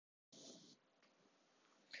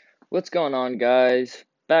What's going on, guys?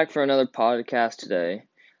 Back for another podcast today.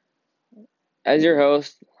 As your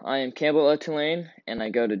host, I am Campbell Tulane, and I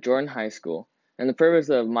go to Jordan High School. And the purpose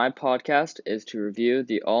of my podcast is to review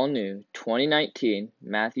the all-new 2019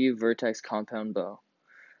 Matthew Vertex Compound Bow.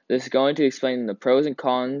 This is going to explain the pros and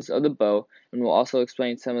cons of the bow, and will also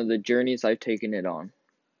explain some of the journeys I've taken it on.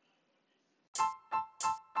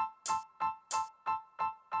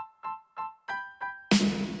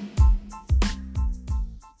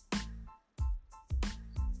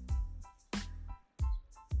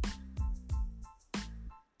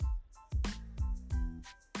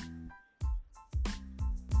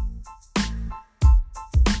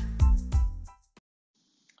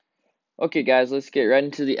 Okay, guys, let's get right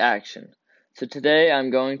into the action. So today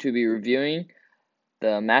I'm going to be reviewing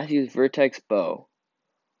the Matthews Vertex Bow.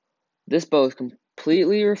 This bow is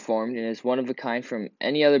completely reformed and is one of a kind from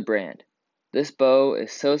any other brand. This bow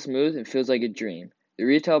is so smooth and feels like a dream. The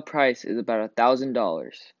retail price is about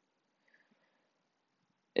 $1,000.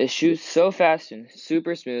 It shoots so fast and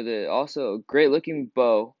super smooth. It is also a great looking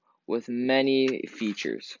bow with many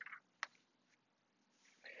features.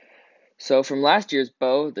 So from last year's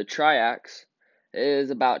bow, the Triax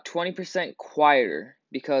is about 20% quieter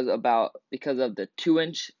because of the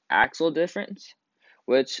 2-inch axle difference,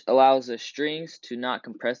 which allows the strings to not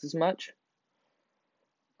compress as much.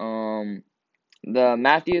 The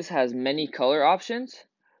Matthews has many color options,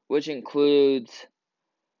 which includes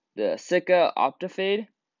the Sitka Optifade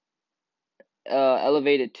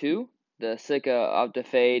Elevated 2, the Sitka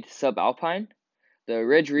Optifade Subalpine, the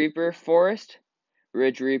Ridge Reaper Forest,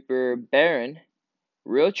 Ridge Reaper Barren,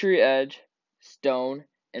 Realtree Edge, Stone,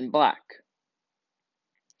 and Black.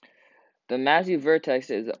 The Matthew Vertex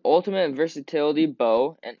is the ultimate versatility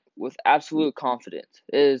bow and with absolute confidence.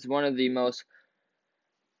 It is one of the most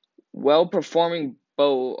well-performing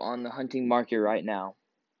bow on the hunting market right now.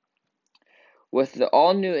 With the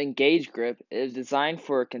all-new Engage grip, it is designed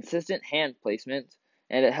for consistent hand placement,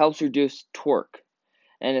 and it helps reduce torque,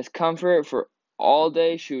 and is comfort for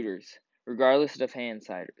all-day shooters, regardless of hand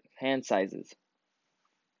sizes.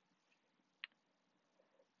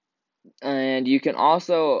 And you can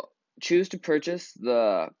also choose to purchase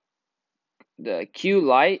the Q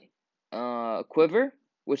Light quiver,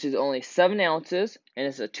 which is only 7 ounces, and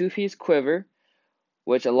it's a 2-piece quiver,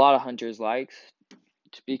 which a lot of hunters like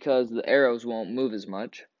because the arrows won't move as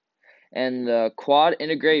much. And the quad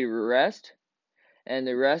integrated rest, and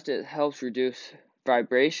the rest, it helps reduce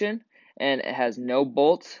vibration, and it has no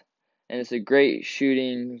bolts, and it's a great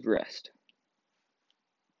shooting rest.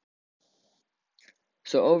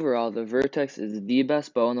 So overall, the Vertex is the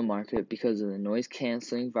best bow on the market because of the noise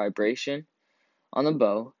canceling vibration on the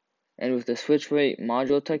bow, and with the switch weight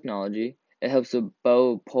module technology, it helps the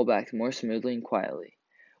bow pull back more smoothly and quietly.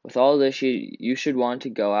 With all this, you should want to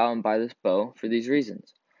go out and buy this bow for these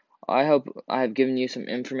reasons. I hope I have given you some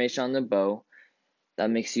information on the bow that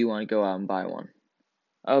makes you want to go out and buy one.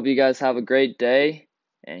 I hope you guys have a great day,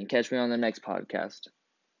 and catch me on the next podcast.